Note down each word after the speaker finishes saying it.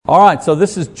All right, so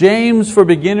this is James for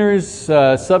Beginners,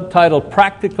 subtitled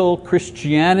Practical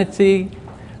Christianity.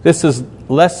 This is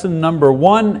lesson number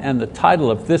 1, and the title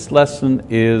of this lesson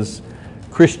is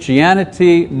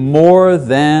Christianity More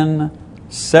Than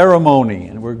Ceremony.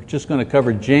 And we're just going to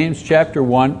cover James chapter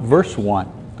 1, verse 1.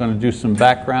 I'm going to do some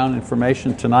background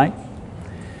information tonight.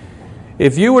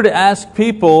 If you were to ask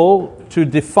people to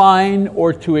define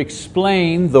or to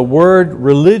explain the word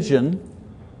religion,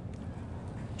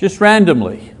 just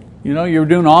randomly, you were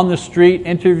doing on the street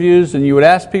interviews and you would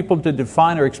ask people to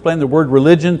define or explain the word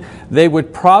religion, they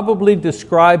would probably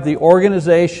describe the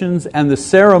organizations and the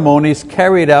ceremonies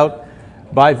carried out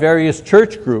by various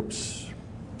church groups.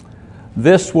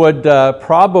 This is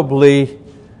probably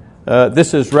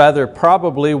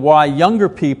why younger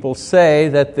people say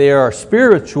that they are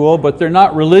spiritual but they're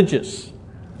not religious.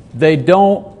 They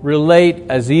don't relate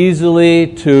as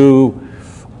easily to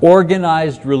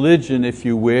organized religion, if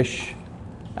you wish,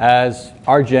 as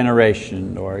our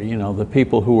generation or the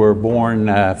people who were born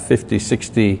 50,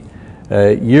 60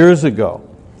 years ago.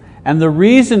 And the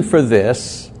reason for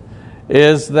this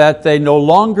is that they no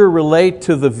longer relate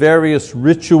to the various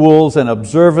rituals and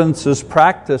observances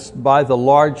practiced by the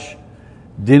large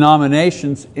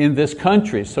denominations in this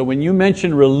country. So when you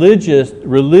mention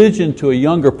religion to a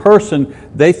younger person,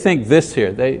 they think this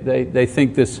here. They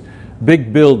think this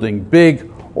big building,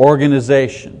 big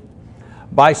organization.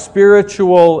 By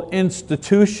spiritual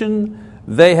institution,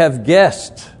 they have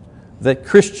guessed that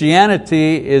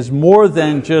Christianity is more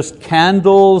than just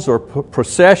candles or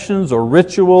processions or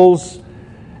rituals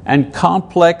and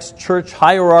complex church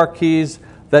hierarchies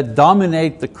that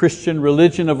dominate the Christian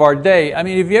religion of our day. I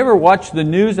mean, if you ever watch the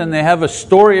news and they have a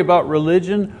story about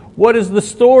religion, what is the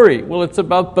story? Well, it's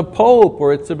about the Pope,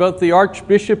 or it's about the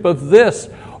Archbishop of this,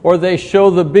 or they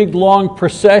show the big long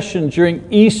procession during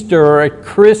Easter or at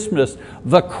Christmas,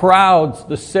 the crowds,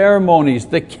 the ceremonies,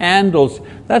 the candles.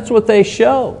 That's what they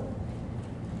show.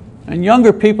 And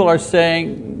younger people are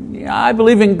saying, yeah, I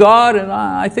believe in God and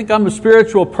I think I'm a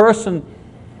spiritual person,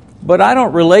 but I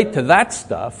don't relate to that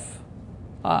stuff.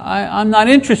 I'm not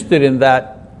interested in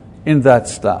that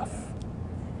stuff.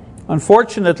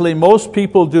 Unfortunately, most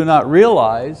people do not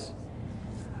realize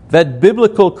that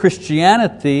biblical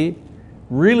Christianity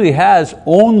really has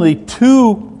only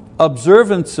 2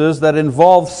 observances that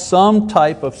involve some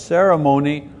type of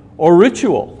ceremony or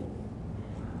ritual.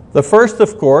 The first,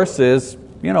 of course, is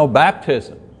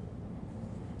baptism,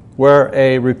 where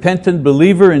a repentant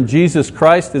believer in Jesus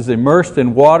Christ is immersed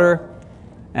in water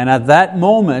and at that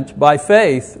moment, by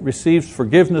faith, receives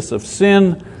forgiveness of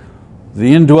sin,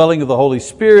 the indwelling of the Holy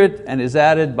Spirit, and is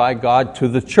added by God to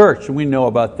the church. And we know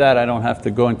about that. I don't have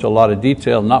to go into a lot of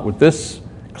detail, not with this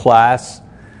class,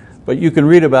 but you can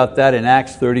read about that in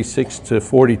Acts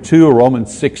 36-42, or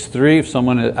Romans 6:3. If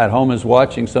someone at home is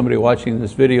watching, somebody watching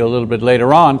this video a little bit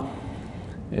later on,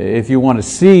 if you want to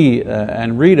see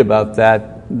and read about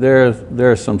that, there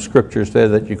are some scriptures there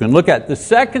that you can look at. The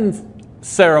second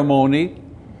ceremony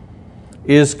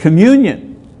is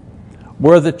communion,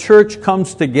 where the church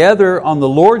comes together on the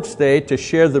Lord's Day to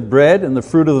share the bread and the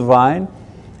fruit of the vine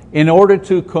in order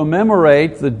to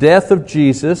commemorate the death of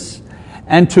Jesus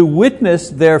and to witness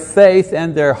their faith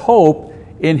and their hope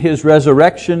in His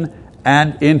resurrection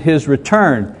and in His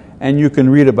return. And you can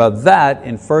read about that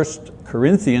in 1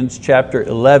 Corinthians chapter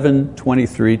 11,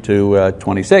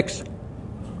 23-26.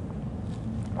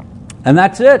 And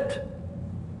that's it.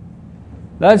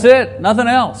 That's it, nothing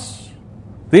else.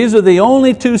 These are the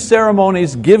only 2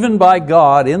 ceremonies given by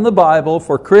God in the Bible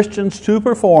for Christians to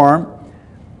perform,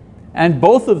 and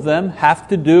both of them have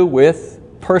to do with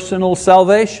personal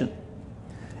salvation.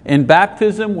 In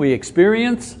baptism, we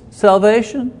experience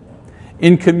salvation.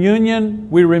 In communion,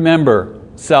 we remember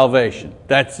salvation.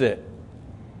 That's it.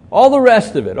 All the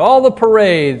rest of it, all the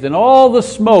parades and all the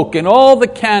smoke and all the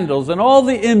candles and all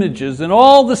the images and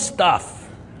all the stuff,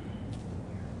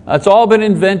 that's all been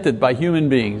invented by human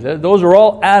beings. Those are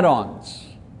all add-ons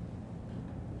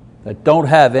that don't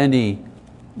have any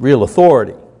real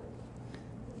authority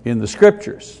in the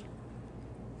Scriptures.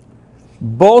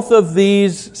 Both of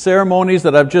these ceremonies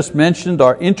that I've just mentioned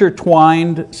are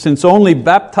intertwined, since only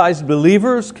baptized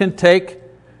believers can take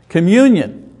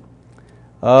communion.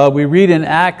 We read in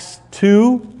Acts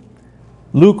 2,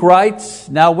 Luke writes,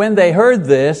 now when they heard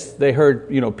this, they heard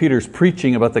Peter's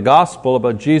preaching about the gospel,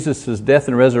 about Jesus' death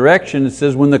and resurrection. It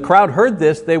says, when the crowd heard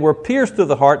this, they were pierced to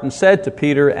the heart and said to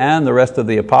Peter and the rest of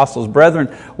the apostles, brethren,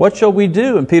 what shall we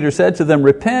do? And Peter said to them,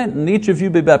 repent and each of you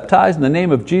be baptized in the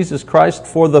name of Jesus Christ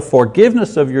for the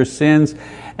forgiveness of your sins,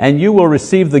 and you will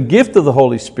receive the gift of the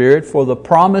Holy Spirit, for the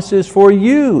promise is for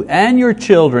you and your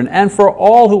children and for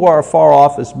all who are afar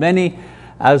off, as many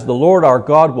as the Lord our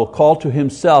God will call to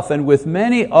Himself. And with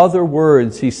many other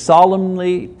words He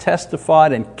solemnly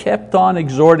testified and kept on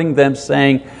exhorting them,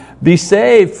 saying, be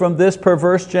saved from this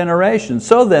perverse generation.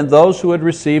 So then those who had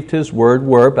received His word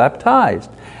were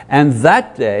baptized. And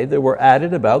that day there were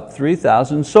added about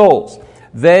 3,000 souls.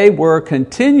 They were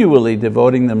continually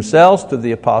devoting themselves to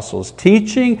the apostles'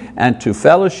 teaching and to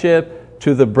fellowship,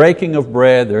 to the breaking of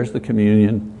bread, there's the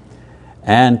communion,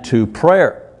 and to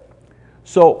prayer.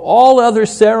 So all other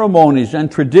ceremonies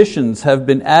and traditions have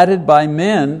been added by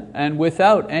men and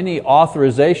without any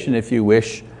authorization, if you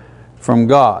wish, from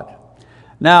God.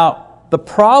 Now, the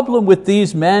problem with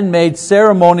these man-made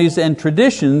ceremonies and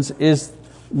traditions is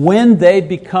when they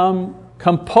become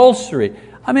compulsory.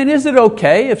 I mean, is it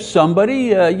okay if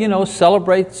somebody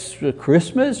celebrates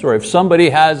Christmas, or if somebody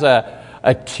has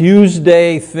a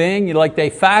Tuesday thing, like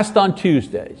they fast on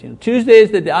Tuesdays. Tuesday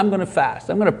is the day I'm going to fast.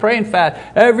 I'm going to pray and fast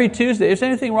every Tuesday. Is there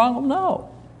anything wrong? Well, no.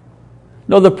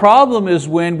 No, the problem is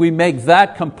when we make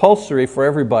that compulsory for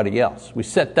everybody else. We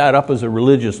set that up as a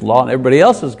religious law and everybody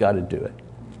else has got to do it.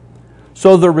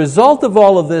 So the result of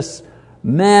all of this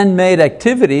man-made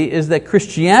activity is that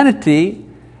Christianity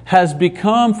has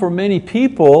become, for many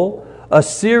people, a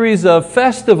series of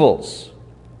festivals.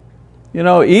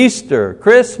 Easter,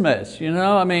 Christmas,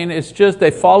 it's just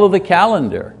they follow the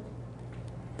calendar.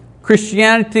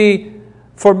 Christianity,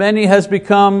 for many, has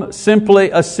become simply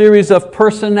a series of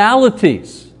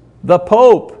personalities. The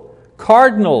Pope,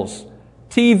 cardinals,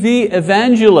 TV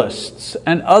evangelists,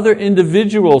 and other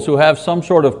individuals who have some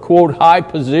sort of, quote, high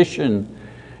position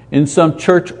in some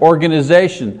church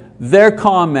organization. Their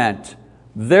comment,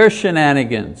 their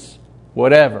shenanigans,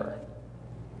 whatever.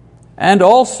 And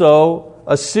also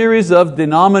a series of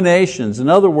denominations. In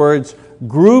other words,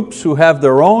 groups who have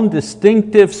their own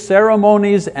distinctive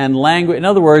ceremonies and language. In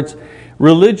other words,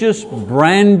 religious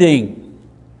branding.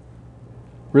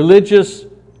 Religious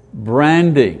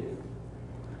branding.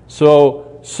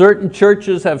 So certain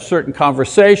churches have certain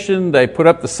conversation. They put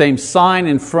up the same sign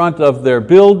in front of their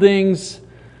buildings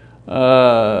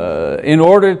in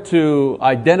order to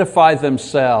identify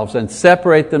themselves and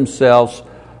separate themselves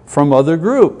from other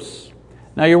groups.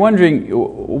 Now you're wondering,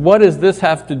 what does this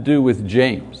have to do with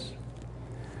James?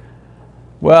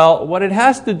 Well, what it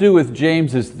has to do with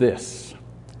James is this.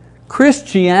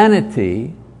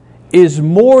 Christianity is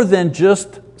more than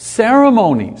just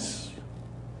ceremonies.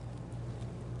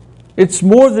 It's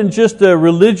more than just a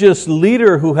religious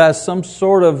leader who has some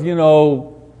sort of,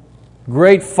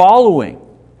 great following.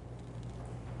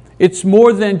 It's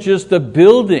more than just a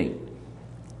building.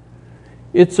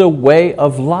 It's a way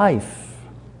of life.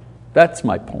 That's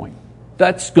my point.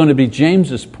 That's going to be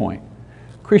James's point.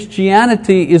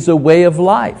 Christianity is a way of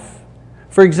life.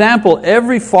 For example,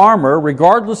 every farmer,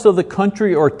 regardless of the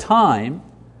country or time,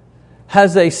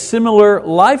 has a similar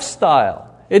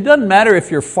lifestyle. It doesn't matter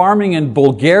if you're farming in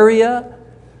Bulgaria,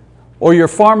 or you're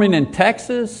farming in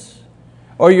Texas,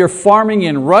 or you're farming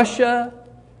in Russia.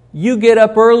 You get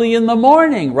up early in the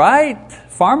morning, right?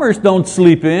 Farmers don't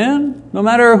sleep in, no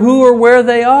matter who or where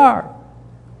they are.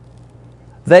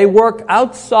 They work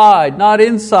outside, not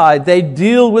inside. They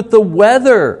deal with the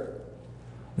weather.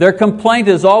 Their complaint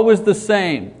is always the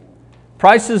same.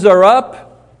 Prices are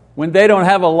up when they don't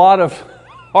have a lot of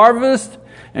harvest,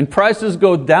 and prices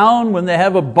go down when they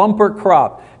have a bumper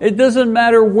crop. It doesn't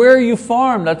matter where you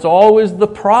farm, that's always the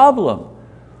problem.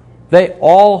 They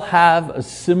all have a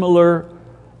similar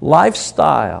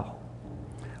lifestyle.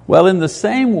 Well, in the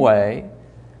same way,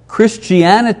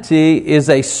 Christianity is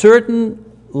a certain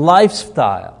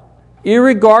lifestyle,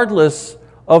 irregardless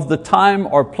of the time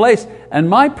or place. And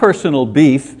my personal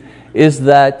beef is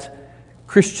that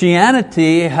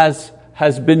Christianity has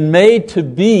been made to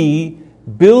be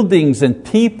buildings and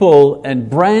people and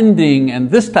branding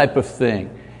and this type of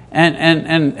thing.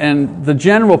 And the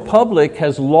general public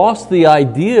has lost the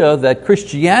idea that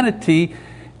Christianity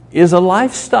is a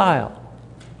lifestyle.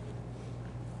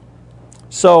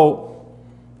 So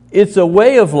it's a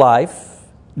way of life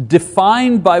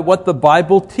defined by what the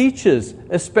Bible teaches,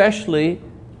 especially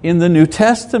in the New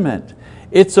Testament.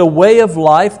 It's a way of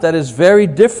life that is very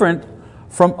different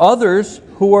from others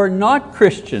who are not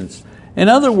Christians. In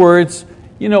other words,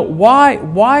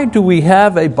 why do we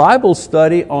have a Bible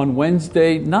study on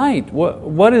Wednesday night?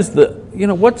 What's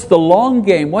the long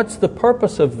game? What's the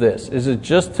purpose of this? Is it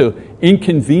just to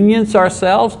inconvenience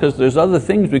ourselves? Because there's other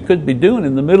things we could be doing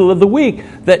in the middle of the week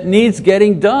that needs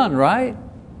getting done, right?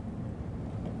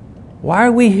 Why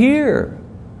are we here?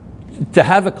 to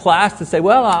have a class to say,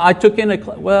 well, I took in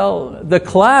well, the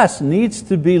class needs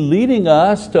to be leading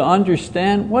us to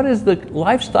understand what is the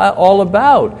lifestyle all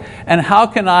about, and how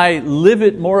can I live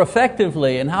it more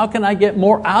effectively, and how can I get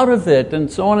more out of it,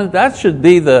 and so on. And that should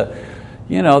be the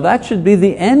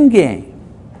end game.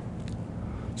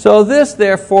 So this,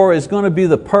 therefore, is going to be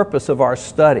the purpose of our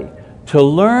study, to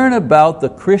learn about the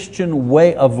Christian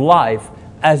way of life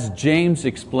as James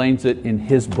explains it in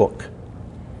his book,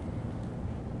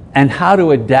 and how to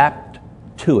adapt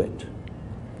to it.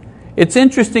 It's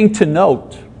interesting to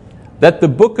note that the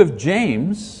book of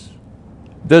James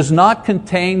does not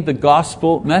contain the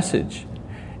gospel message.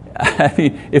 I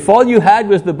mean, if all you had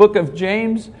was the book of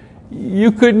James,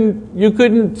 you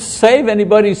couldn't save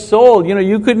anybody's soul.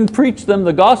 You couldn't preach them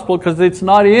the gospel because it's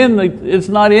not in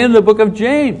the book of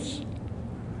James.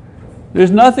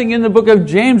 There's nothing in the book of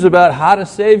James about how to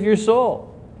save your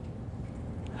soul.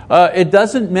 It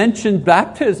doesn't mention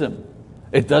baptism.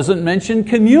 It doesn't mention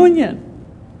communion.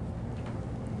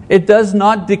 It does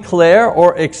not declare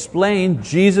or explain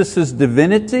Jesus'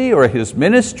 divinity or His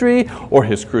ministry or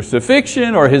His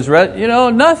crucifixion or His,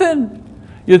 nothing.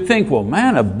 You'd think, well,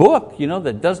 man, a book,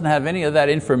 that doesn't have any of that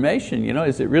information,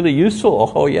 is it really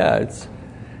useful? Oh yeah,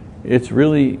 it's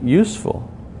really useful.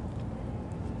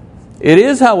 It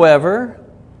is, however,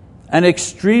 an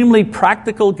extremely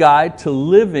practical guide to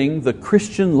living the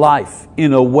Christian life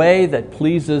in a way that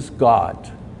pleases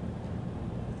God,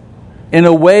 in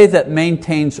a way that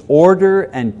maintains order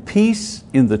and peace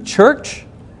in the church,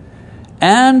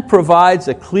 and provides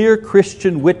a clear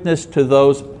Christian witness to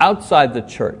those outside the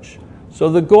church. So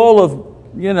the goal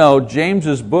of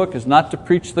James's book is not to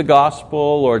preach the gospel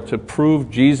or to prove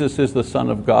Jesus is the Son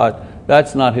of God.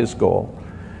 That's not his goal.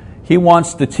 He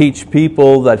wants to teach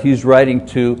people that he's writing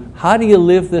to, how do you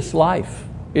live this life?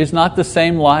 It's not the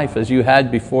same life as you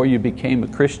had before you became a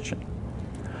Christian.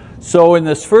 So in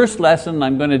this first lesson,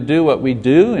 I'm going to do what we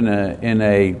do in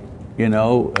a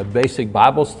basic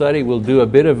Bible study. We'll do a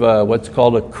bit of what's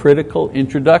called a critical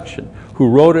introduction. Who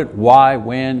wrote it, why,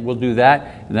 when, we'll do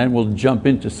that, and then we'll jump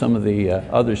into some of the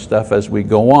other stuff as we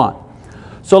go on.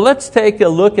 So let's take a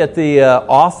look at the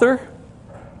author.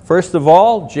 First of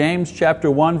all, James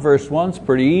chapter 1 verse 1 is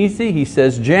pretty easy. He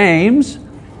says, James,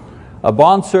 a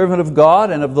bondservant of God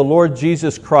and of the Lord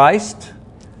Jesus Christ,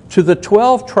 to the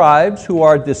 12 tribes who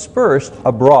are dispersed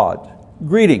abroad.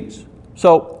 Greetings.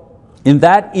 So in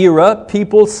that era,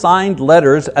 people signed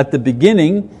letters at the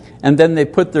beginning and then they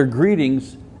put their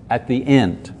greetings at the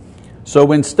end. So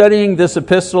when studying this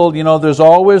epistle, there's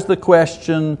always the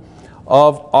question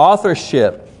of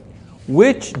authorship.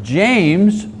 Which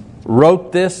James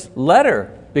wrote this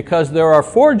letter? Because there are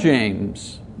 4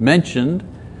 James mentioned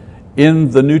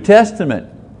in the New Testament.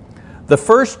 The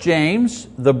first James,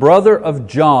 the brother of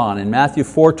John. In Matthew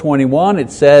 4:21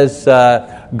 it says,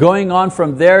 going on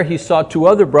from there he saw 2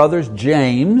 other brothers,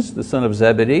 James, the son of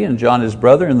Zebedee, and John his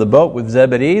brother, in the boat with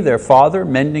Zebedee, their father,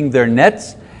 mending their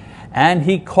nets. And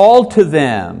he called to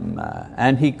them,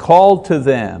 and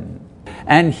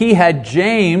he had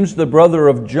James, the brother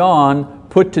of John,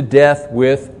 put to death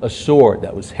with a sword.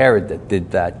 That was Herod that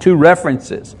did that. 2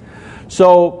 references.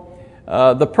 So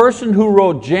the person who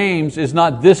wrote James is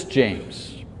not this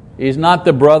James. He's not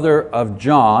the brother of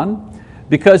John,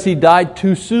 because he died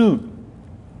too soon.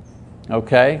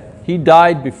 Okay? He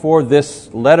died before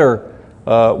this letter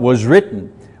was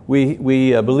written. We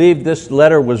believe this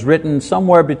letter was written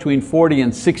somewhere between 40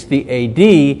 and 60 AD,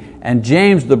 and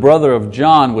James, the brother of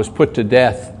John, was put to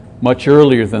death much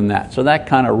earlier than that. So that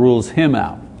kind of rules him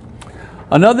out.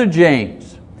 Another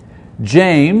James,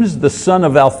 James, the son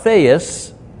of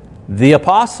Alphaeus, the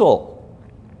apostle.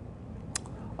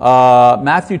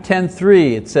 Matthew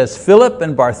 10:3, it says, Philip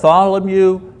and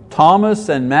Bartholomew, Thomas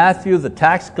and Matthew, the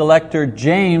tax collector,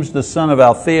 James, the son of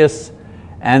Alphaeus,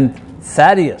 and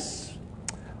Thaddeus.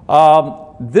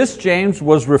 This James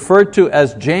was referred to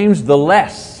as James the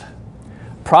Less.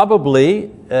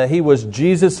 Probably he was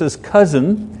Jesus'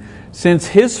 cousin, since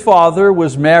his father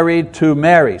was married to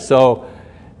Mary. So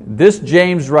this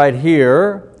James right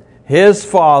here, his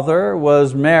father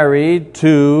was married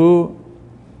to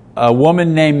a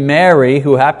woman named Mary,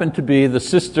 who happened to be the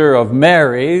sister of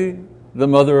Mary, the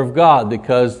mother of God,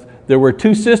 because there were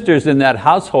 2 sisters in that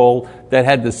household that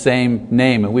had the same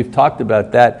name, and we've talked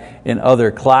about that in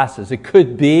other classes. It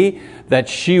could be that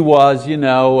she was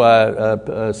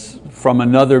from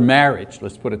another marriage,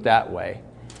 let's put it that way.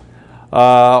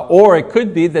 Or it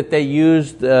could be that they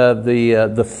used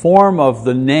the form of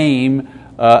the name,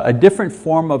 a different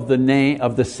form of the name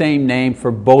of the same name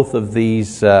for both of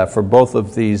these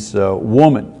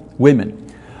women.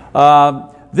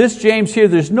 this James here,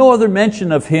 there's no other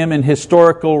mention of him in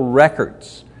historical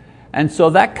records. And so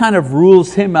that kind of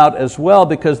rules him out as well,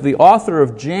 because the author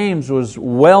of James was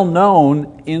well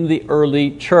known in the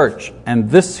early church. And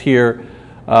this here,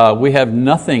 we have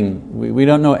nothing, we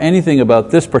don't know anything about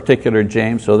this particular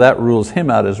James, so that rules him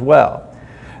out as well.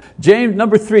 James,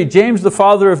 number 3, James the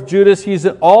father of Judas. He's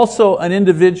also an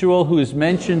individual who is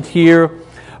mentioned here,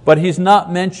 but he's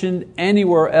not mentioned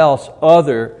anywhere else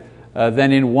other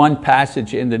than in one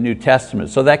passage in the New Testament.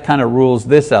 So that kind of rules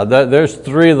this out. There's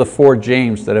 3 of the 4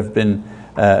 James that have been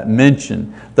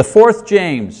mentioned. The 4th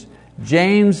James,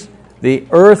 James the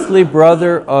earthly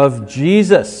brother of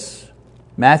Jesus.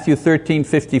 Matthew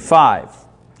 13:55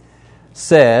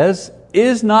 says,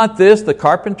 is not this the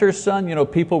carpenter's son? You know,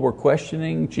 people were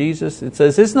questioning Jesus. It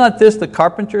says, is not this the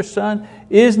carpenter's son?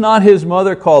 Is not his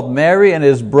mother called Mary, and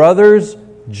his brothers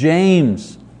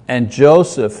James and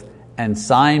Joseph and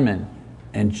Simon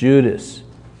and Judas,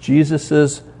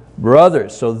 Jesus'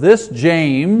 brothers? So this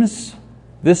James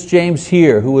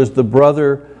here, who is the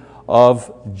brother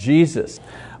of Jesus,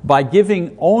 by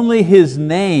giving only his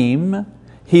name,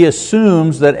 he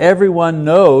assumes that everyone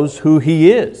knows who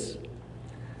he is.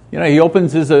 You know, he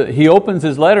opens his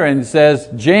letter and he says,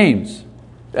 James.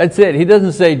 That's it. He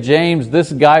doesn't say, James,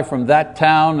 this guy from that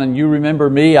town, and you remember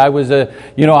me, I was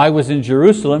in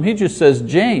Jerusalem. He just says,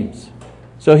 James.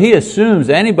 So he assumes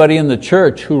anybody in the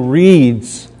church who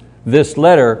reads this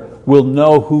letter will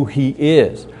know who he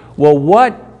is. Well,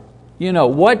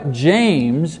 what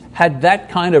James had that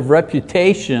kind of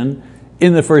reputation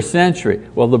in the first century?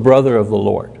 Well, the brother of the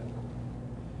Lord.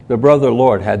 The brother of the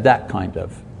Lord had that kind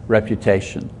of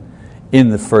reputation in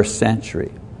the first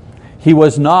century. He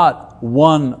was not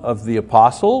one of the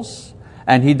apostles,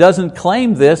 and he doesn't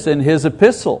claim this in his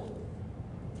epistle.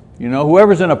 You know,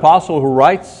 whoever's an apostle who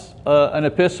writes an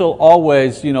epistle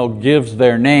always, gives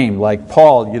their name, like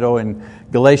Paul, in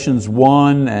Galatians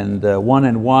 1 and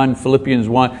 1, Philippians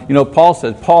 1. Paul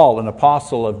says, Paul, an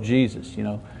apostle of Jesus.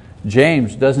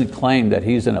 James doesn't claim that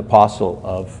he's an apostle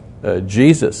of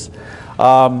Jesus.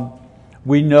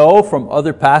 We know from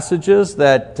other passages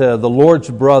that the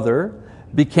Lord's brother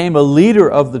became a leader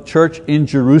of the church in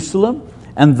Jerusalem,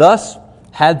 and thus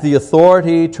had the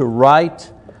authority to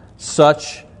write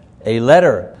such a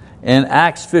letter. In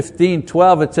Acts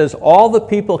 15:12 it says, all the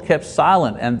people kept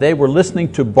silent, and they were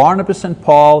listening to Barnabas and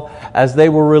Paul as they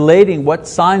were relating what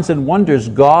signs and wonders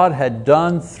God had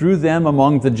done through them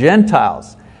among the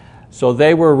Gentiles. So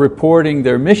they were reporting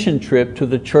their mission trip to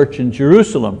the church in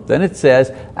Jerusalem. Then it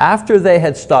says, after they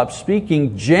had stopped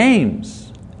speaking,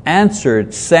 James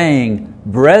answered, saying,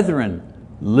 brethren,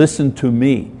 listen to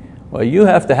me. Well, you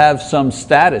have to have some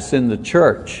status in the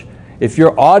church. If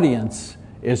your audience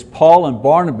is Paul and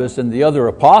Barnabas and the other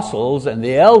apostles and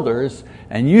the elders,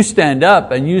 and you stand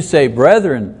up and you say,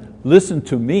 brethren, listen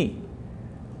to me.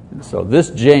 And so this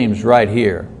James right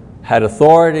here had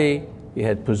authority. He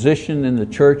had position in the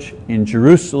church in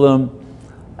Jerusalem,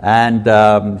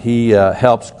 and he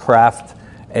helps craft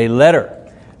a letter.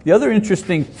 The other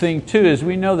interesting thing too is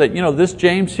we know that this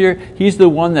James here, he's the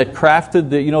one that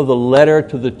crafted the letter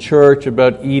to the church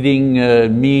about eating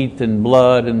meat and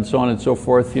blood and so on and so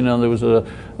forth. There was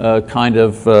a kind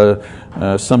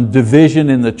of some division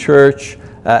in the church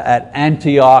at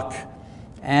Antioch,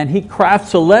 and he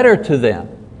crafts a letter to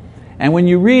them. And when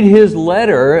you read his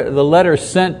letter, the letter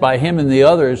sent by him and the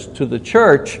others to the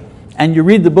church, and you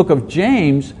read the book of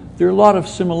James, there are a lot of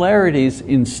similarities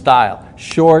in style.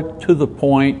 Short, to the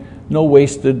point, no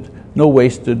wasted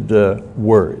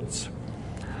words.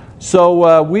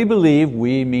 So we believe,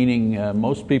 meaning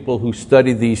most people who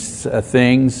study these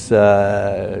things,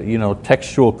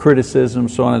 textual criticism,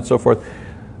 so on and so forth,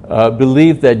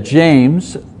 believe that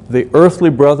James, the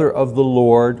earthly brother of the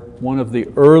Lord, one of the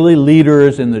early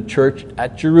leaders in the church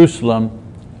at Jerusalem,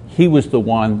 he was the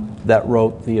one that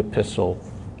wrote the epistle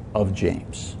of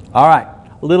James. All right,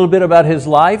 a little bit about his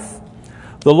life.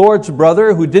 The Lord's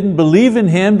brother who didn't believe in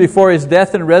him before his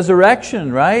death and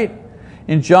resurrection, right?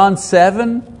 In John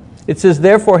 7, it says,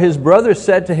 therefore his brother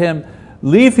said to him,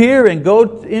 leave here and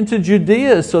go into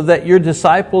Judea so that your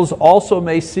disciples also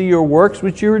may see your works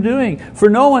which you are doing. For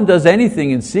no one does anything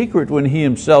in secret when he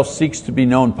himself seeks to be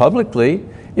known publicly.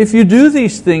 If you do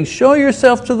these things, show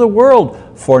yourself to the world,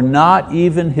 for not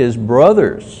even his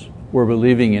brothers were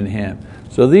believing in him.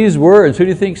 So these words, who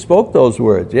do you think spoke those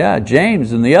words? Yeah,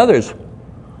 James and the others.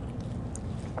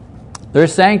 They're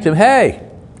saying to him, hey,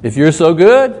 if you're so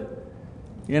good,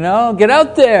 get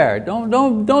out there.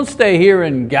 Don't stay here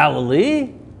in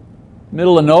Galilee,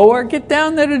 middle of nowhere. Get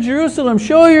down there to Jerusalem.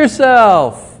 Show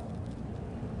yourself.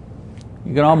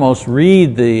 You can almost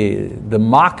read the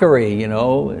mockery,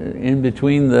 in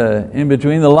between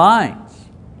the lines.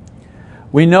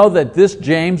 We know that this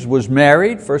James was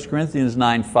married, 1 Corinthians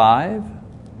 9:5.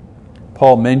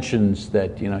 Paul mentions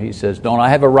that, he says, don't I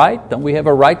have a right? Don't we have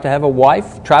a right to have a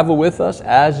wife travel with us,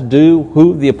 as do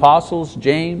who? The apostles,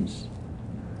 James.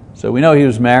 So we know he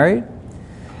was married.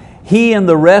 He and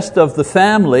the rest of the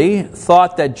family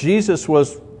thought that Jesus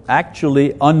was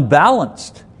actually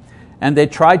unbalanced, and they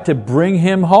tried to bring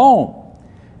him home.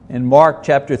 In Mark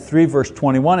chapter 3, verse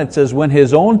 21, it says, when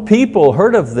his own people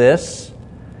heard of this,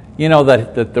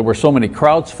 that there were so many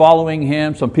crowds following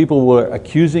him, some people were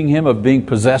accusing him of being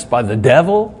possessed by the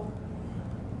devil.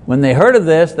 When they heard of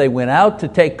this, they went out to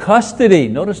take custody.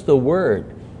 Notice the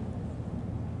word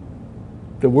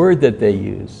that they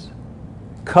use.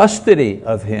 Custody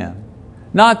of him.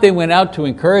 Not they went out to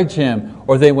encourage him,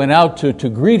 or they went out to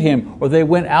greet him, or they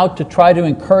went out to try to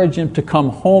encourage him to come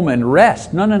home and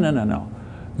rest. No.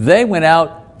 They went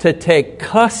out to take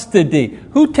custody.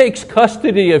 Who takes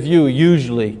custody of you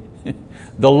usually?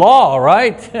 The law,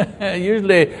 right?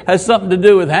 Usually has something to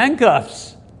do with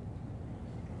handcuffs.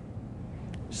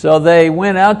 So they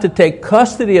went out to take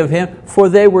custody of him, for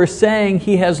they were saying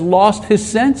he has lost his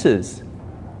senses.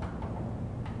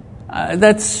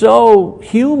 That's so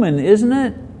human, isn't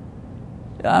it?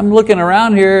 I'm looking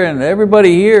around here, and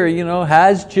everybody here,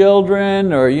 has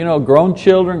children, or grown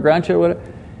children, grandchildren,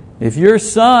 whatever. If your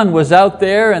son was out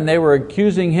there and they were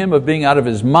accusing him of being out of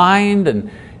his mind,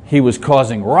 and he was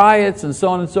causing riots and so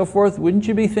on and so forth, wouldn't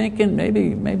you be thinking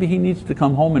maybe he needs to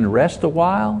come home and rest a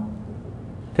while?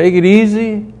 Take it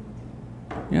easy,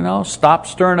 stop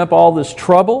stirring up all this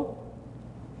trouble.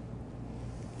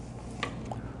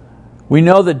 We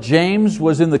know that James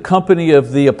was in the company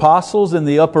of the apostles in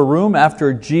the upper room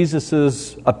after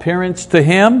Jesus' appearance to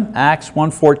him, Acts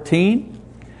 1:14.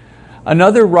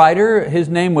 Another writer, his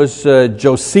name was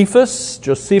Josephus.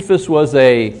 Josephus was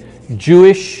a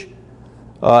Jewish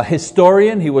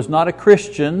historian. He was not a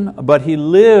Christian, but he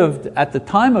lived at the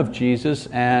time of Jesus,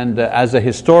 and as a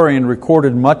historian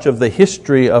recorded much of the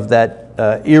history of that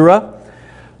era.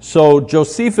 So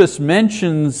Josephus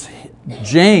mentions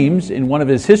James in one of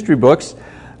his history books,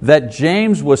 that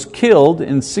James was killed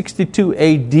in 62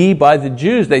 AD by the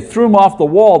Jews. They threw him off the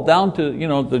wall down to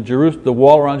the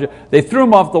wall around Jerusalem. They threw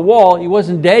him off the wall. He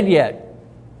wasn't dead yet.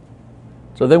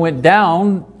 So they went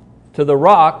down to the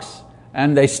rocks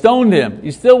and they stoned him.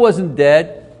 He still wasn't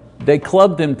dead. They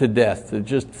clubbed him to death to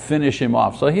just finish him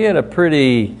off. So he had a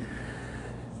pretty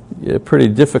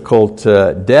difficult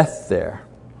death there.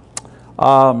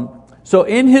 So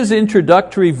in his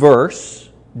introductory verse,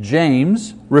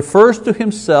 James refers to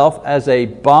himself as a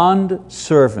bond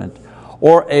servant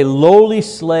or a lowly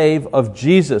slave of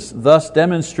Jesus, thus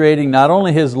demonstrating not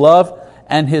only his love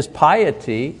and his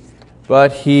piety,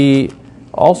 but he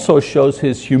also shows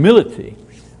his humility.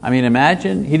 I mean,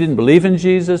 imagine, he didn't believe in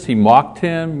Jesus, he mocked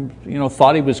him,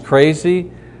 thought he was crazy,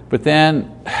 but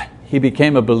then he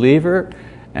became a believer.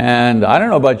 And I don't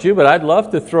know about you, but I'd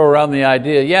love to throw around the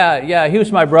idea, yeah, he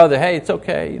was my brother, hey, it's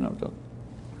okay,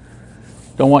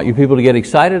 don't want you people to get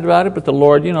excited about it, but the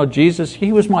Lord, Jesus,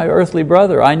 he was my earthly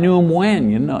brother. I knew him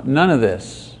when, none of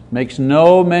this. Makes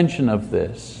no mention of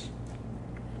this.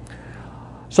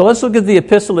 So let's look at the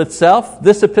epistle itself.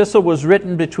 This epistle was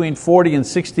written between 40 and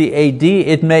 60 AD.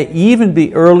 It may even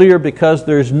be earlier because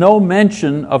there's no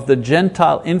mention of the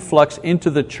Gentile influx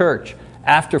into the church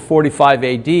after 45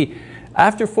 AD.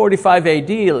 After 45 AD,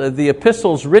 the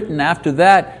epistles written after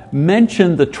that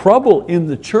mention the trouble in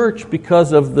the church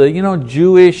because of the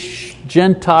Jewish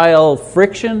Gentile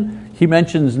friction. He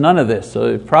mentions none of this,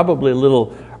 so probably a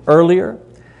little earlier.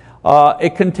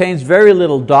 It contains very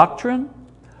little doctrine,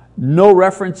 no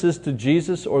references to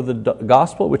Jesus or the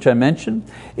gospel, which I mentioned.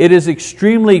 It is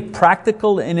extremely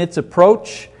practical in its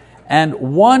approach, and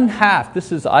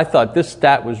I thought this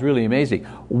stat was really amazing,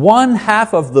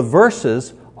 1/2 of the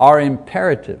verses are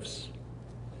imperatives.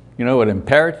 You know what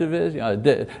imperative is?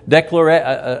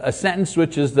 A sentence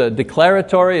which is the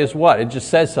declaratory is what? It just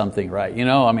says something, right?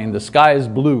 The sky is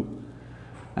blue.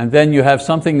 And then you have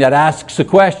something that asks a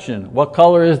question. What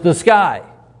color is the sky?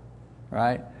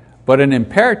 Right? But an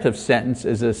imperative sentence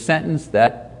is a sentence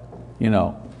that,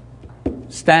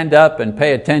 stand up and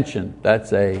pay attention.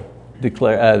 That's an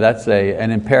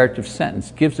imperative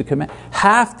sentence. Gives a command.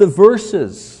 Half the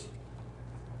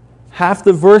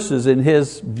verses in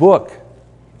his book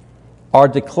are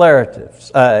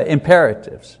declaratives,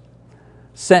 imperatives.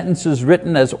 Sentences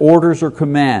written as orders or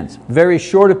commands. Very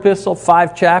short epistle,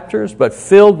 5 chapters, but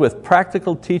filled with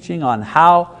practical teaching on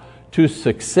how to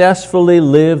successfully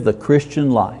live the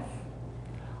Christian life.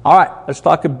 All right, let's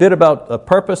talk a bit about the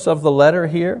purpose of the letter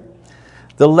here.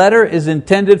 The letter is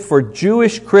intended for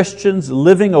Jewish Christians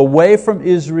living away from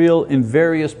Israel in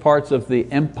various parts of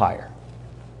the empire.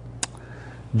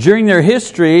 During their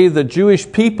history, the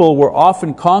Jewish people were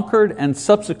often conquered and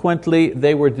subsequently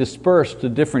they were dispersed to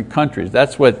different countries.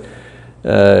 That's what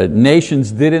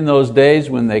nations did in those days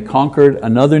when they conquered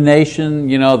another nation.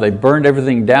 They burned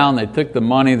everything down, they took the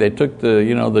money, they took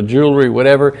the jewelry,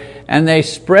 whatever, and they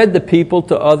spread the people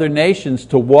to other nations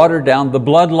to water down the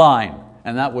bloodline.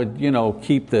 And that would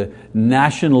keep the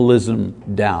nationalism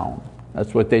down.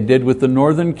 That's what they did with the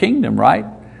northern kingdom, right?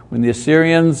 When the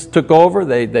Assyrians took over,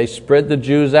 they spread the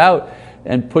Jews out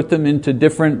and put them into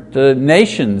different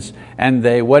nations. And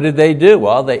what did they do?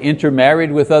 Well, they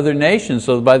intermarried with other nations.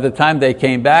 So by the time they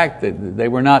came back, they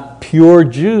were not pure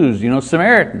Jews,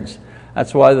 Samaritans.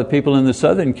 That's why the people in the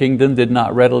southern kingdom did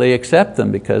not readily accept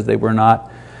them, because they were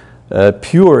not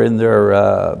pure in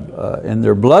their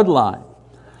bloodline.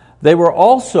 They were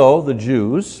also, the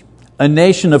Jews, a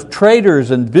nation of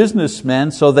traders and businessmen,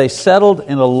 so they settled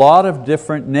in a lot of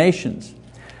different nations.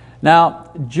 Now,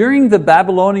 during the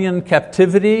Babylonian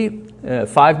captivity,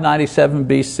 597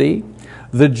 BC,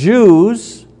 the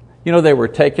Jews, they were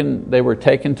taken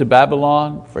to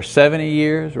Babylon for 70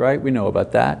 years, right? We know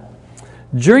about that.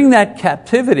 During that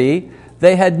captivity,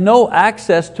 they had no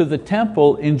access to the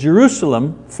temple in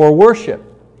Jerusalem for worship.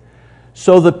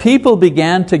 So the people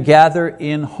began to gather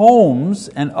in homes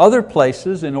and other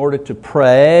places in order to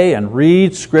pray and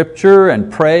read scripture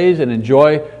and praise and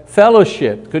enjoy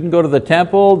fellowship. Couldn't go to the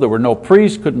temple, there were no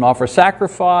priests, couldn't offer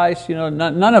sacrifice,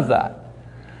 none of that.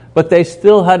 But they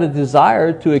still had a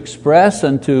desire to express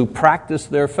and to practice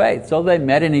their faith, so they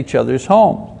met in each other's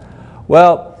homes.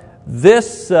 Well,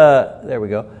 this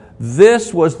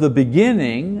was the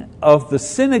beginning of the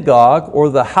synagogue, or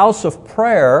the house of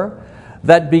prayer,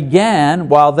 that began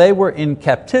while they were in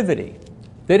captivity.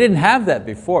 They didn't have that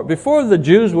before. Before the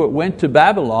Jews went to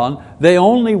Babylon, they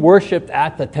only worshipped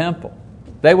at the temple.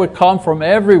 They would come from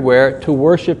everywhere to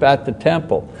worship at the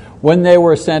temple. When they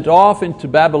were sent off into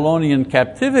Babylonian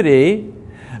captivity,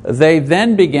 they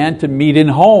then began to meet in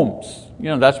homes.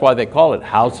 That's why they call it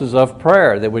houses of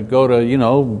prayer. They would go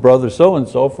to brother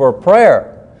so-and-so for a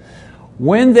prayer.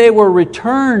 When they were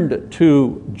returned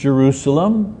to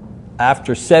Jerusalem,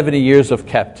 after 70 years of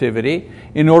captivity,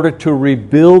 in order to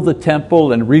rebuild the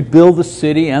temple and rebuild the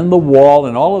city and the wall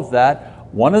and all of that,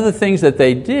 one of the things that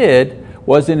they did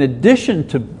was, in addition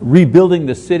to rebuilding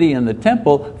the city and the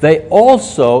temple, they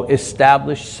also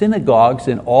established synagogues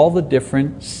in all the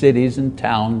different cities and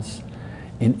towns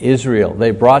in Israel. They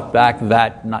brought back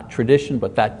that, not tradition,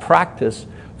 but that practice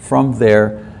from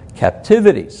their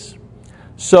captivities.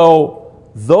 So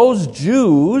those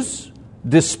Jews,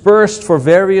 dispersed for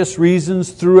various reasons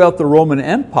throughout the Roman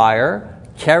Empire,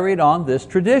 carried on this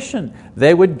tradition.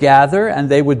 They would gather and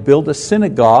they would build a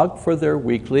synagogue for their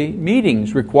weekly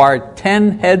meetings. Required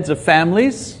 10 heads of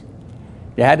families.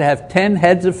 You had to have 10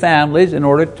 heads of families in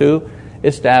order to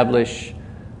establish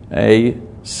a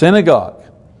synagogue.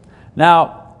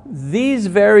 Now, these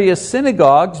various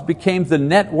synagogues became the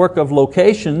network of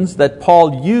locations that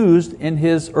Paul used in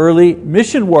his early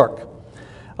mission work.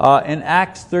 In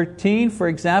Acts 13, for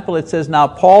example, it says, "Now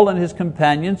Paul and his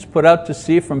companions put out to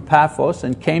sea from Paphos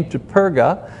and came to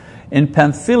Perga in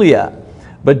Pamphylia.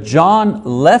 But John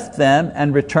left them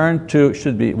and returned to,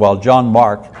 John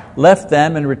Mark left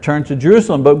them and returned to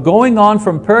Jerusalem. But going on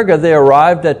from Perga, they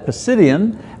arrived at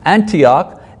Pisidian,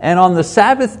 Antioch, and on the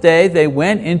Sabbath day they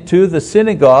went into the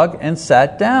synagogue and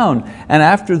sat down. And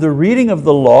after the reading of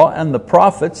the law and the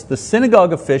prophets, the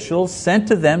synagogue officials sent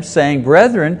to them, saying,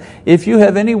 'Brethren, if you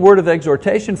have any word of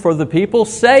exhortation for the people,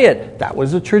 say it.'" That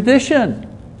was a tradition.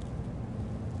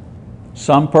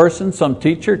 Some person, some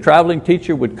teacher, traveling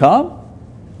teacher would come,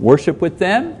 worship with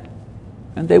them,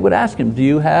 and they would ask him, "Do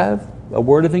you have a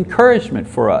word of encouragement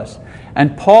for us?"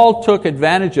 And Paul took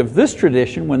advantage of this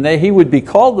tradition. When he would be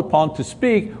called upon to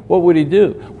speak, what would he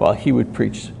do? Well, he would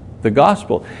preach the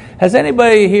gospel. Has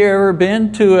anybody here ever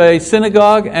been to a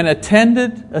synagogue and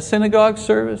attended a synagogue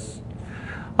service?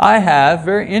 I have.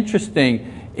 Very interesting.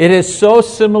 It is so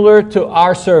similar to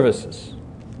our services.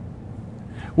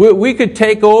 We could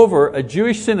take over a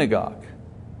Jewish synagogue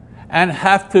and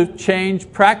have to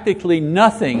change practically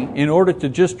nothing in order to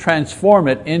just transform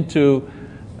it into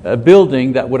a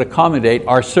building that would accommodate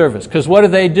our service. Because what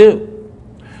do?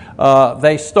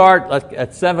 They start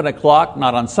at 7 o'clock,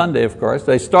 not on Sunday of course,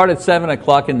 they start at 7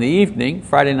 o'clock in the evening,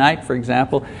 Friday night for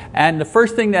example, and the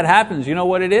first thing that happens, you know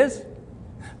what it is?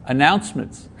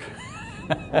 Announcements.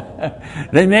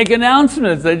 They make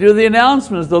announcements. They do the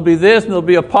announcements. There'll be this, and there'll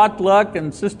be a potluck,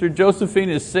 and Sister Josephine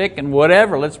is sick, and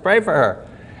whatever. Let's pray for her.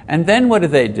 And then what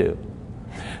do?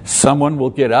 Someone will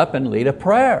get up and lead a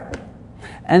prayer.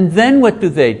 And then what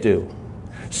do?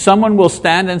 Someone will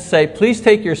stand and say, please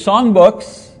take your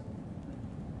songbooks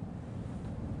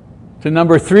to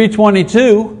number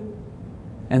 322,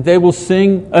 and they will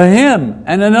sing a hymn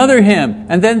and another hymn,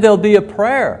 and then there'll be a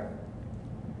prayer.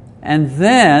 And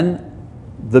then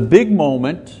the big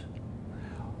moment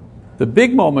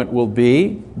will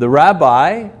be the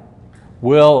rabbi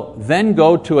will then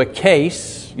go to a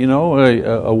case,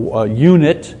 a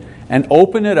unit, and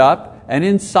open it up, and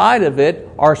inside of it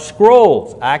are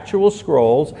scrolls, actual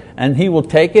scrolls, and he will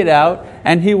take it out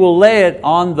and he will lay it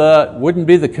on wouldn't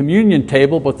be the communion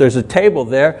table, but there's a table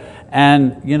there,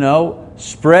 and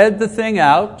spread the thing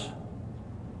out,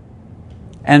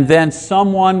 and then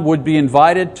someone would be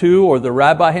invited to, or the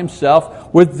rabbi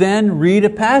himself would then read a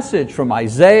passage from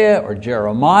Isaiah or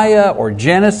Jeremiah or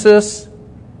Genesis,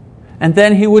 and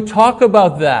then he would talk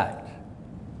about that.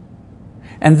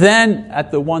 And then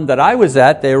at the one that I was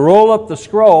at, they roll up the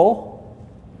scroll,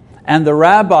 and the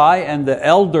rabbi and the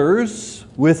elders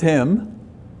with him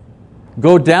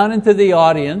go down into the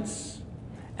audience,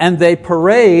 and they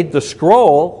parade the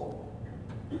scroll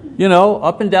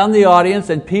up and down the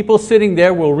audience, and people sitting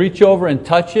there will reach over and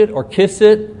touch it or kiss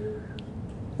it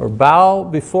or bow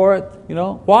before it.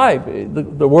 Why?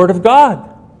 The Word of God.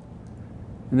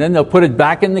 And then they'll put it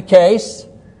back in the case,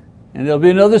 and there'll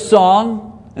be another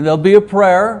song, and there'll be a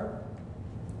prayer,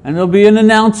 and there'll be an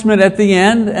announcement at the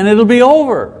end, and it'll be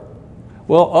over.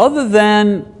 Well, other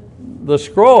than the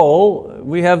scroll,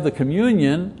 we have the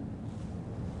communion,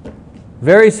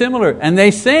 very similar, and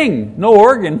they sing, no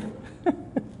organ.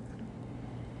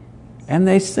 And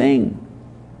they sing.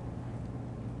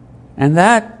 And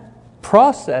that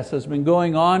process has been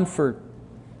going on for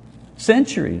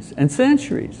centuries and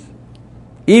centuries.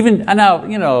 Even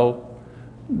now,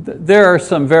 there are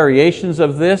some variations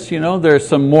of this. There are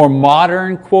some more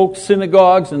modern, quote,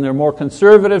 synagogues, and there are more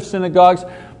conservative synagogues.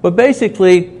 But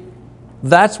basically,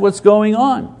 that's what's going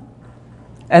on.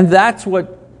 And that's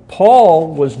what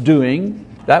Paul was doing.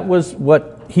 That was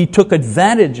what he took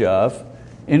advantage of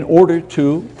in order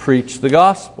to preach the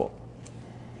gospel.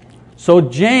 So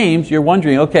James, you're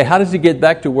wondering, okay, how does he get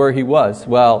back to where he was?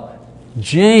 Well,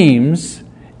 James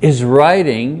is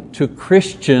writing to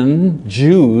Christian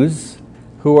Jews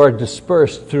who are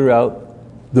dispersed throughout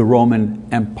the Roman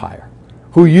Empire,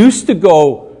 who used to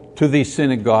go to these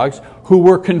synagogues, who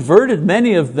were converted,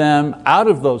 many of them, out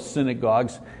of those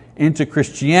synagogues into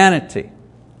Christianity.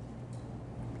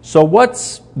 So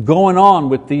what's going on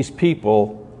with these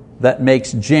people that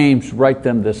makes James write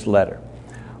them this letter?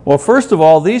 Well, first of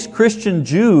all, these Christian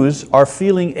Jews are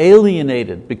feeling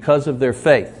alienated because of their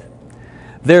faith.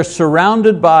 They're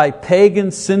surrounded by pagan,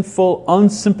 sinful,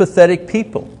 unsympathetic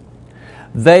people.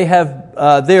 They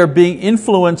are being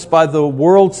influenced by the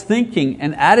world's thinking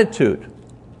and attitude.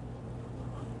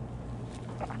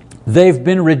 They've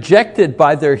been rejected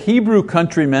by their Hebrew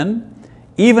countrymen,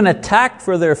 even attacked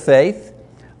for their faith,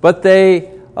 but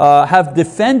they have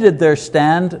defended their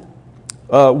stand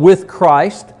with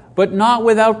Christ, but not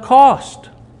without cost.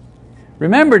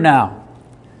 Remember now,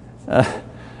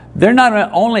 they're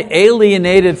not only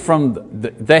alienated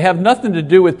they have nothing to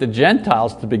do with the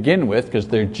Gentiles to begin with because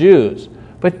they're Jews,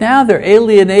 but now they're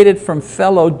alienated from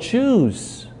fellow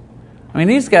Jews.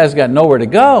 These guys got nowhere to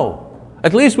go.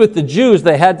 At least with the Jews,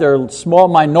 they had their small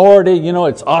minority,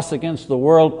 it's us against the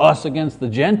world, us against the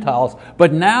Gentiles.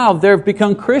 But now they've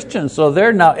become Christians, so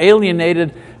they're now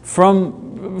alienated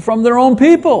from their own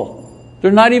people.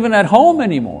 They're not even at home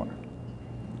anymore.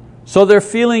 So they're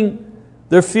feeling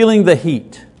the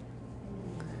heat.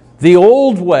 The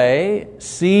old way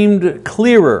seemed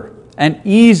clearer and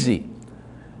easy,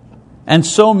 and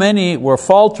so many were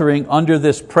faltering under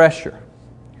this pressure.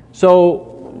 So,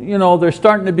 they're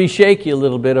starting to be shaky a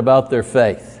little bit about their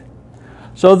faith.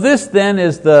 So this then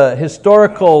is the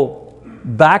historical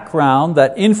background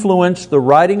that influenced the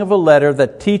writing of a letter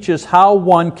that teaches how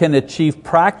one can achieve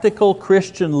practical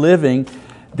Christian living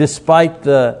despite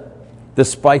the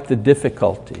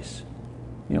difficulties.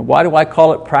 Why do I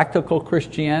call it practical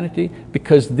Christianity?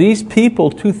 Because these people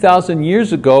 2,000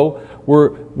 years ago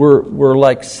were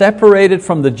like separated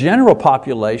from the general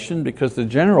population, because the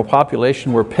general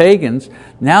population were pagans.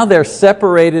 Now they're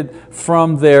separated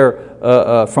from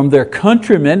their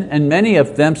countrymen, and many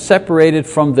of them separated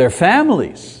from their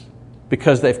families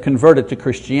because they've converted to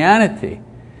Christianity.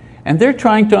 And they're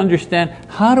trying to understand,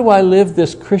 how do I live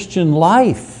this Christian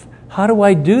life? How do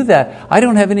I do that? I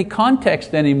don't have any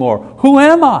context anymore. Who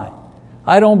am I?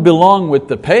 I don't belong with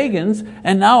the pagans,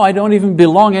 and now I don't even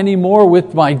belong anymore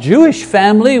with my Jewish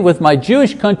family, with my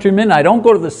Jewish countrymen. I don't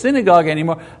go to the synagogue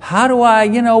anymore. How do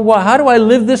I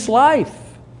live this life?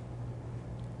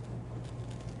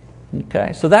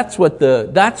 Okay, so that's what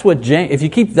James, if you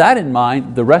keep that in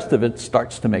mind, the rest of it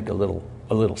starts to make a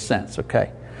little sense,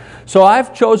 okay? So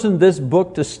I've chosen this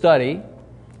book to study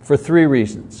for 3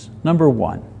 reasons. Number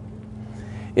 1,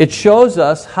 it shows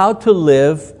us how to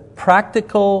live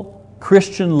practical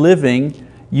Christian living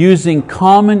using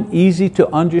common, easy to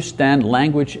understand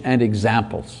language and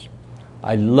examples.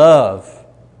 I love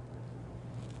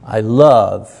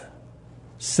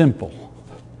simple.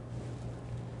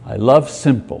 I love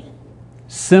simple.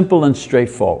 Simple and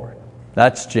straightforward.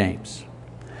 That's James.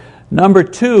 Number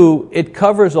 2, it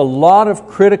covers a lot of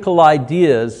critical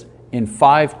ideas in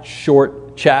 5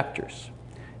 short chapters.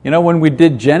 You know, when we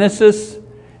did Genesis,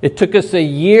 it took us a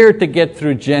year to get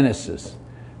through Genesis.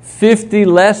 50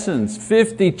 lessons,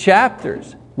 50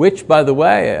 chapters, which, by the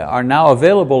way, are now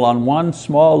available on one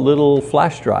small little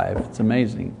flash drive. It's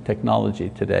amazing technology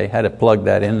today. Had to plug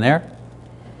that in there.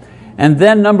 And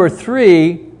then number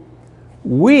 3,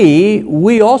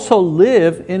 we also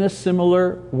live in a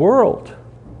similar world.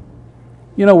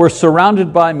 You know, we're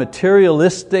surrounded by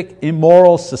materialistic,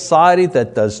 immoral society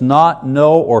that does not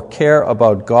know or care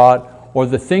about God or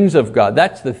the things of God.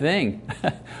 That's the thing.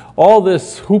 All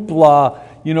this hoopla,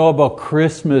 you know, about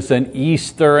Christmas and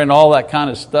Easter and all that kind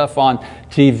of stuff on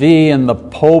TV and the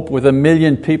Pope with 1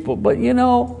 million people. But you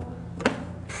know,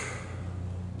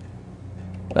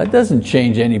 that doesn't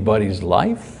change anybody's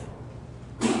life.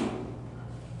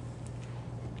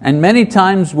 And many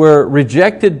times we're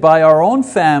rejected by our own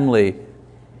family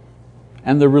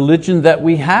and the religion that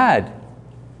we had.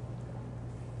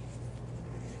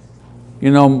 You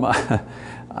know,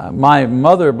 my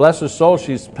mother, bless her soul,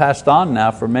 she's passed on now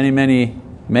for many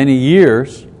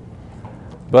years.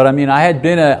 But I mean, I had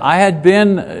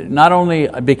been not only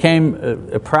became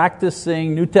a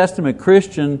practicing New Testament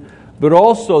Christian, but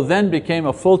also then became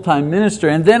a full-time minister.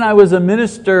 And then I was a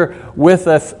minister with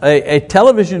a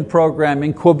television program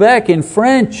in Quebec in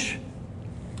French,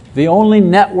 the only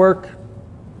network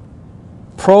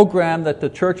program that the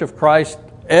Church of Christ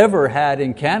ever had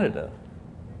in Canada.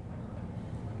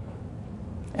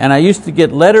 And I used to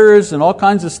get letters and all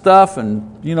kinds of stuff,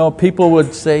 and you know, people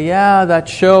would say, yeah, that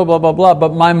show, blah, blah, blah.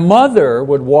 But my mother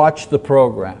would watch the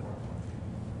program.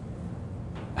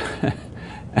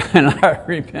 And I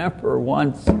remember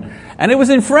once, and it was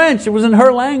in French, it was in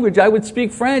her language, I would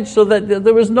speak French so that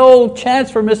there was no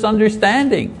chance for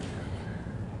misunderstanding.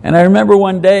 And I remember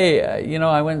one day, you know,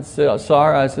 I went and saw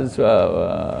her, I said,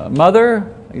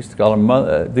 Mother, I used to call her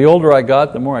Mother, the older I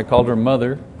got, the more I called her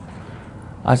Mother.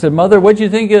 I said, Mother, what did you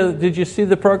think did you see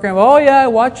the program? Oh yeah, I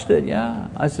watched it, yeah.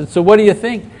 I said, so what do you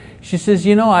think? She says,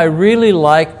 you know, I really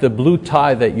like the blue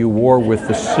tie that you wore with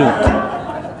the suit.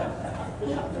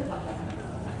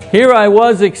 Here I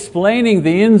was explaining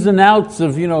the ins and outs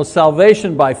of, you know,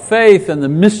 salvation by faith and the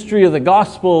mystery of the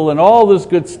gospel and all this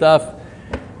good stuff.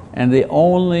 And the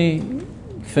only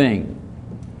thing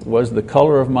was the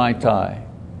color of my tie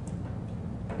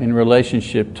in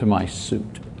relationship to my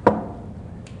suit.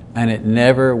 And it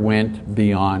never went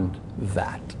beyond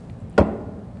that.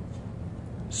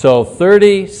 So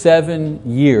 37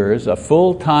 years, a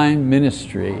full-time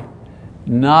ministry,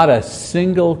 not a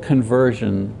single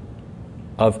conversion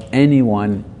of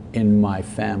anyone in my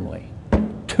family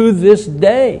to this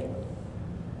day.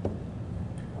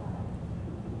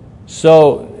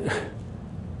 So,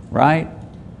 right?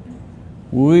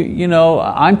 You know,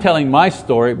 I'm telling my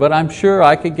story, but I'm sure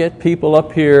I could get people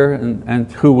up here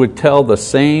and who would tell the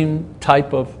same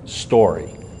type of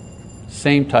story.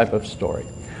 Same type of story.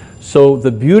 So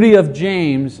the beauty of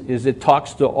James is it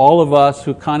talks to all of us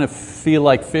who kind of feel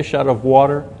like fish out of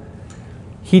water.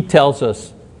 He tells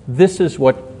us, this is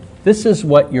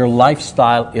what your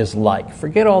lifestyle is like.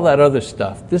 Forget all that other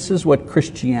stuff. This is what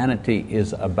Christianity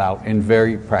is about in a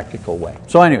very practical way.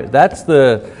 So anyway, that's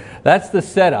the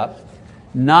setup.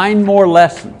 9 more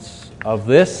lessons of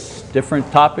this, different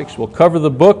topics. We'll cover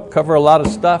the book, cover a lot of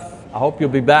stuff. I hope you'll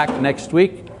be back next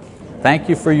week. Thank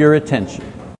you for your attention.